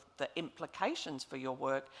circles of the implications for your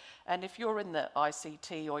work? And if you're in the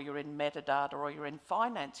ICT or you're in metadata or you're in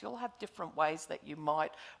finance, you'll have different ways that you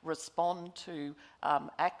might respond to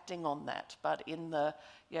acting on that. But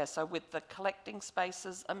so with the collecting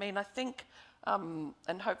spaces, I mean, I think,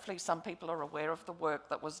 and hopefully some people are aware of the work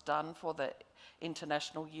that was done for the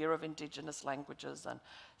International Year of Indigenous Languages and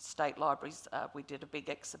State Libraries. We did a big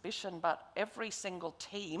exhibition, but every single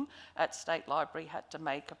team at State Library had to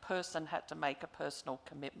make a personal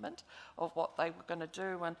commitment of what they were going to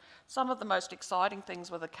do. And some of the most exciting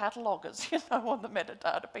things were the cataloguers, you know, on the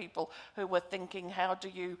metadata people who were thinking, how do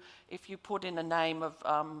you, if you put in a name of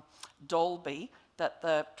Dalby, that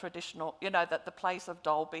the traditional, you know, that the place of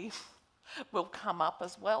Dalby will come up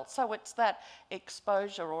as well. So it's that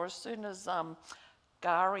exposure, or as soon as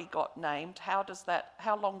Gari got named, how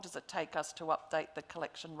long does it take us to update the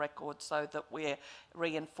collection record so that we're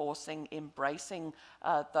reinforcing, embracing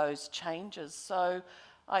those changes? So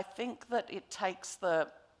I think that it takes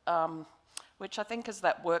which I think is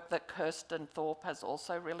that work that Kirsten Thorpe has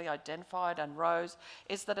also really identified, and Rose,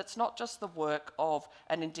 is that it's not just the work of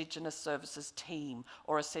an Indigenous services team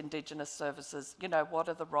or a Indigenous services, you know, what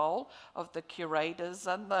are the role of the curators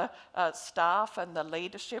and the staff and the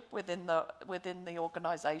leadership within the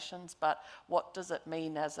organisations, but what does it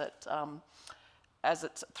mean as it's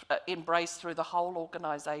embraced through the whole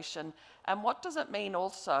organisation, and what does it mean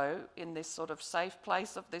also in this sort of safe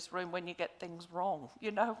place of this room when you get things wrong?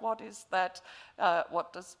 You know, what is that?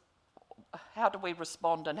 How do we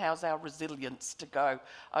respond, and how's our resilience to go?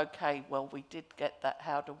 Okay, well, we did get that.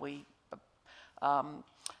 How do we? How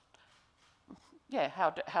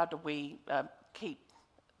do we keep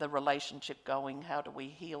the relationship going? How do we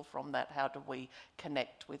heal from that? How do we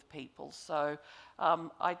connect with people? So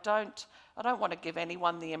I don't want to give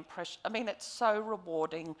anyone the impression, I mean, it's so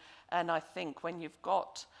rewarding, and I think when you've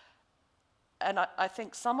got, and I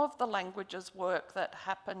think some of the languages work that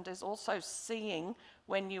happened is also seeing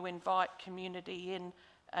when you invite community in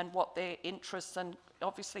and what their interests, and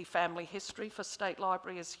obviously family history for State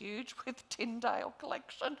Library is huge with Tyndale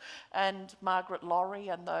collection and Margaret Laurie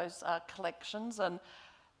and those collections, and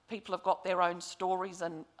people have got their own stories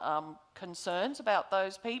and concerns about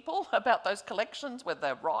those people, about those collections, whether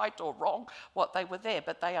they're right or wrong, what they were there,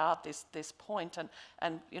 but they are this point.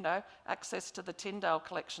 And you know, access to the Tyndale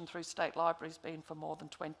collection through State Library has been for more than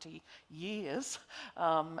 20 years,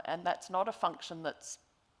 and that's not a function that's,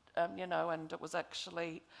 you know, and it was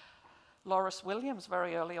actually Loris Williams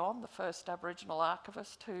very early on, the first Aboriginal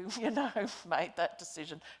archivist who, you know, made that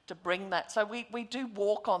decision to bring that. So we do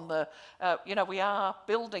walk on the, you know, we are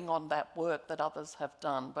building on that work that others have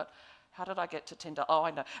done. But how did I get to Tyndale? Oh,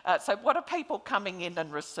 I know. So what are people coming in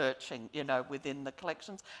and researching, you know, within the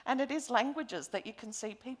collections? And it is languages that you can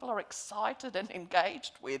see people are excited and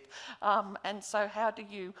engaged with. And so how do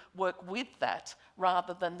you work with that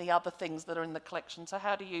rather than the other things that are in the collection? So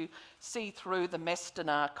how do you see through the Meston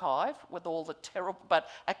archive with all the terrible, but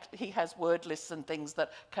he has word lists and things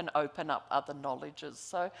that can open up other knowledges.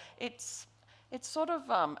 So it's sort of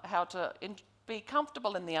how to be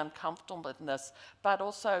comfortable in the uncomfortableness, but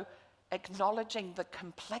also acknowledging the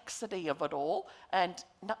complexity of it all. And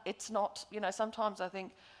it's not, you know, sometimes I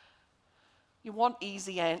think you want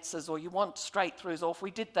easy answers or you want straight throughs, or if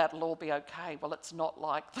we did that, it'll all be okay. Well, it's not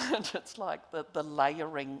like that. It's like the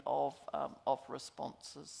layering of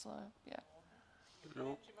responses. So, yeah. Can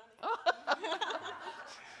I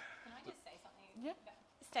just say something? Yeah.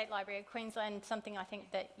 State Library of Queensland, something I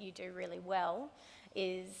think that you do really well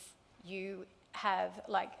is you have,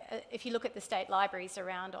 like, if you look at the state libraries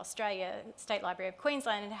around Australia, State Library of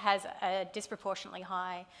Queensland has a disproportionately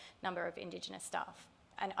high number of Indigenous staff.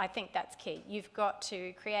 And I think that's key. You've got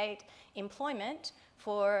to create employment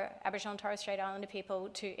for Aboriginal and Torres Strait Islander people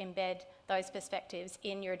to embed those perspectives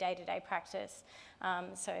in your day-to-day practice.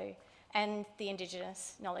 And the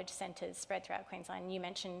Indigenous knowledge centres spread throughout Queensland. You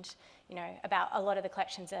mentioned, you know, about a lot of the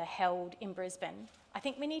collections are held in Brisbane. I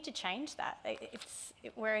think we need to change that.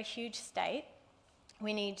 We're a huge state.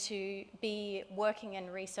 We need to be working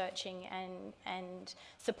and researching and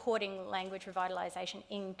supporting language revitalisation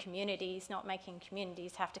in communities, not making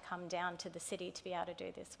communities have to come down to the city to be able to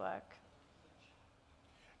do this work.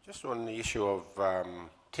 Just on the issue of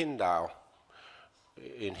Tyndale,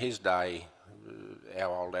 in his day,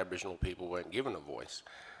 our old Aboriginal people weren't given a voice.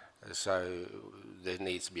 So there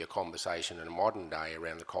needs to be a conversation in a modern day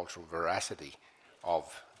around the cultural veracity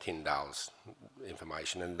of Tyndale's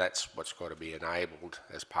information, and that's what's got to be enabled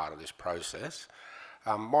as part of this process.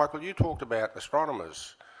 Michael, you talked about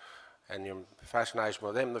astronomers and your fascination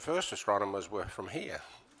with them. The first astronomers were from here,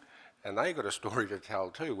 and they got a story to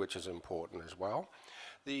tell too, which is important as well.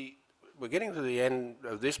 We're getting to the end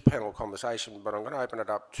of this panel conversation, but I'm going to open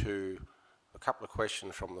it up to a couple of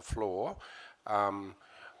questions from the floor.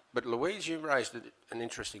 But Louise, you raised an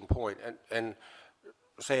interesting point, and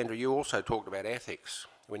Sandra, you also talked about ethics.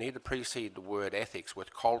 We need to precede the word ethics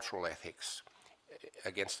with cultural ethics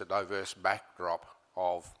against a diverse backdrop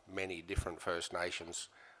of many different First Nations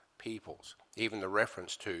peoples. Even the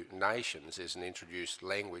reference to nations is an introduced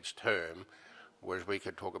language term, whereas we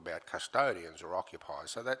could talk about custodians or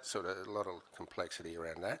occupiers. So that's sort of a lot of complexity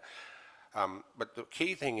around that. But the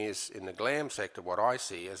key thing is, in the GLAM sector, what I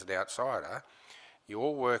see as an outsider, you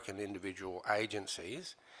all work in individual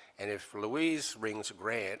agencies, and if Louise rings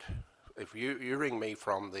Grant, if you ring me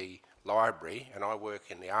from the library and I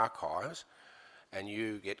work in the archives, and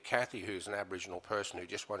you get Kathy, who's an Aboriginal person who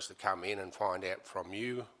just wants to come in and find out from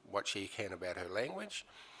you what she can about her language,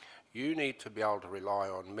 you need to be able to rely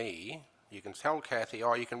on me. You can tell Kathy,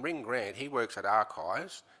 oh, you can ring Grant, he works at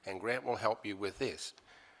archives, and Grant will help you with this.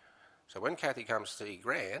 So when Kathy comes to see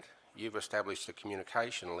Grant, you've established a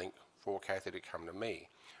communication link for Kathy to come to me.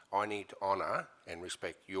 I need to honour and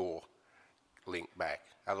respect your link back,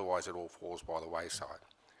 otherwise it all falls by the wayside.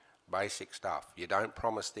 Basic stuff. You don't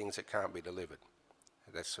promise things that can't be delivered.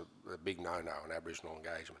 That's a big no-no in Aboriginal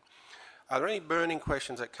engagement. Are there any burning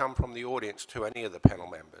questions that come from the audience to any of the panel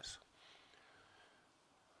members?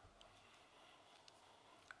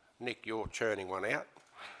 Nick, you're churning one out.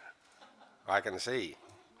 I can see.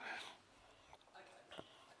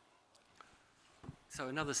 So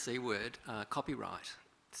another C word, copyright.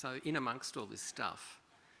 So in amongst all this stuff,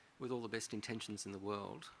 with all the best intentions in the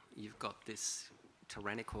world, you've got this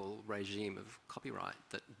tyrannical regime of copyright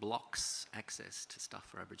that blocks access to stuff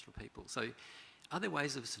for Aboriginal people. So are there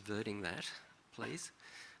ways of subverting that, please,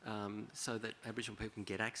 so that Aboriginal people can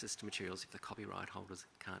get access to materials if the copyright holders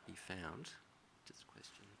can't be found? Just a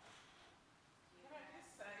question. Can I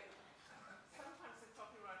just say, sometimes the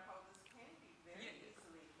copyright holders can be very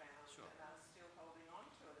easily found and are still holding on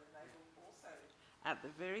to it, and they will also at the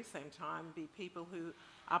very same time be people who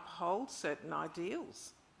uphold certain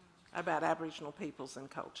ideals about Aboriginal peoples and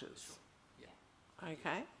cultures. Yeah.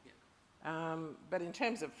 Okay? Yeah. But in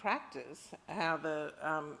terms of practice, how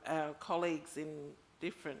our colleagues in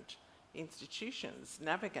different institutions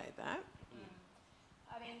navigate that.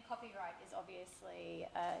 I mean, copyright is obviously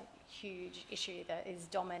a huge issue that is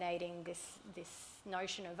dominating this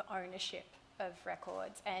notion of ownership of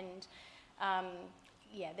records, and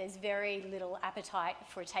yeah, there's very little appetite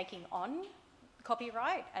for taking on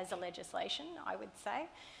copyright as a legislation, I would say.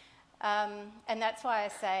 And that's why I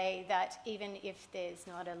say that even if there's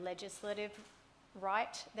not a legislative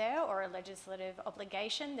right there or a legislative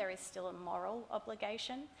obligation, there is still a moral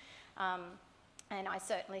obligation. And I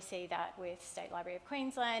certainly see that with State Library of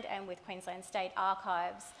Queensland and with Queensland State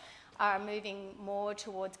Archives are moving more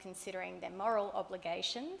towards considering their moral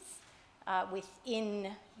obligations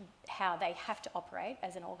within how they have to operate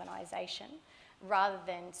as an organisation, rather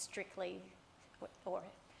than strictly, or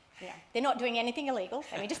you know, they're not doing anything illegal,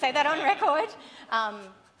 let me just say that on record,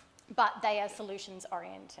 but they are solutions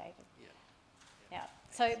orientated. Yeah.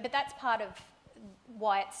 So, but that's part of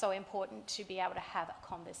why it's so important to be able to have a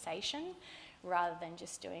conversation rather than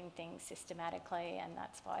just doing things systematically, and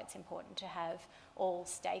that's why it's important to have all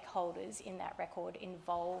stakeholders in that record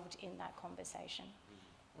involved in that conversation.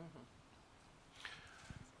 Mm-hmm.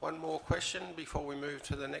 One more question before we move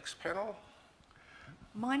to the next panel.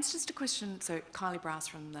 Mine's just a question. So Kylie Brass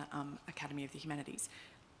from the Academy of the Humanities.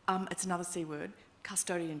 It's another C word,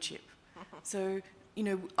 custodianship. So, you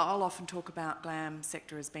know, I'll often talk about GLAM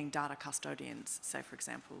sector as being data custodians. Say, for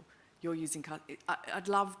example, you're using... I'd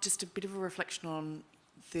love just a bit of a reflection on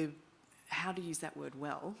how to use that word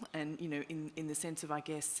well, and, you know, in the sense of, I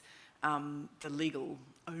guess, the legal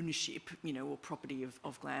ownership, you know, or property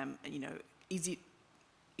of GLAM, you know,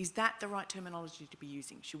 is that the right terminology to be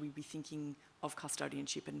using? Should we be thinking of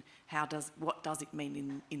custodianship, and what does it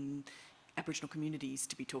mean in Aboriginal communities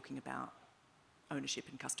to be talking about ownership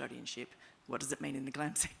and custodianship? What does it mean in the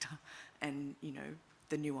GLAM sector? And, you know,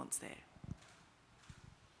 the nuance there.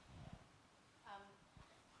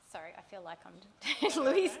 Sorry, I feel like I'm...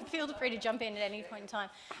 Louise, feel free to jump in at any point in time.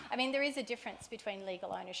 I mean, there is a difference between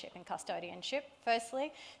legal ownership and custodianship,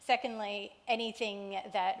 firstly. Secondly, anything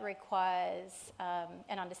that requires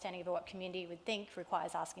an understanding of what community would think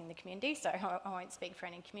requires asking the community, so I won't speak for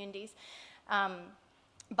any communities.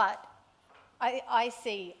 But I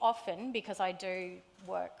see often, because I do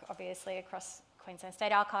work, obviously, across Queensland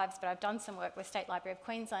State Archives, but I've done some work with State Library of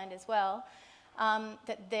Queensland as well,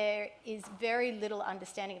 that there is very little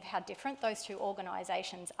understanding of how different those two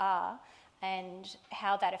organisations are and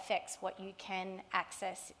how that affects what you can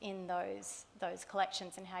access in those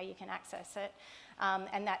collections and how you can access it.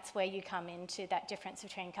 And that's where you come into that difference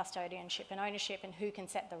between custodianship and ownership, and who can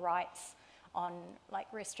set the rights on, like,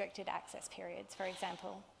 restricted access periods, for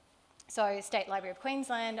example. So State Library of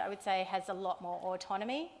Queensland, I would say, has a lot more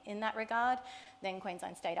autonomy in that regard than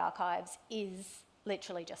Queensland State Archives is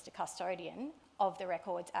literally just a custodian of the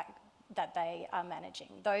records that they are managing.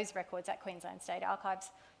 Those records at Queensland State Archives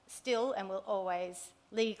still, and will always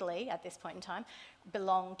legally at this point in time,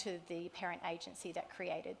 belong to the parent agency that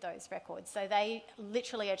created those records. So they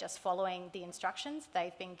literally are just following the instructions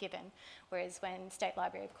they've been given. Whereas when State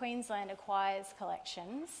Library of Queensland acquires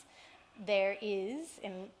collections, there is,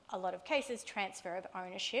 in a lot of cases, transfer of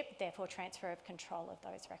ownership, therefore transfer of control of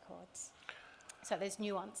those records. So there's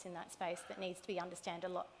nuance in that space that needs to be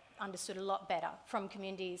understood a lot better from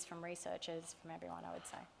communities, from researchers, from everyone, I would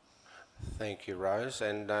say. Thank you, Rose.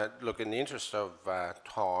 And look, in the interest of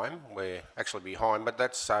time, we're actually behind, but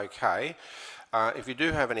that's okay. If you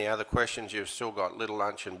do have any other questions, you've still got Little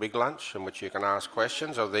Lunch and Big Lunch in which you can ask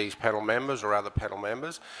questions of these panel members or other panel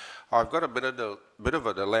members. I've got a bit of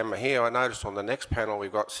a dilemma here. I noticed on the next panel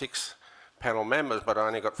we've got 6 panel members, but I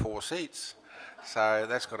only got 4 seats. So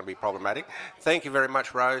that's going to be problematic. Thank you very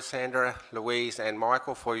much, Rose, Sandra, Louise and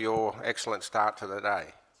Michael, for your excellent start to the day.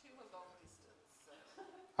 2 are long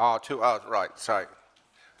distance. Oh, right, so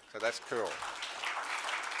that's cool.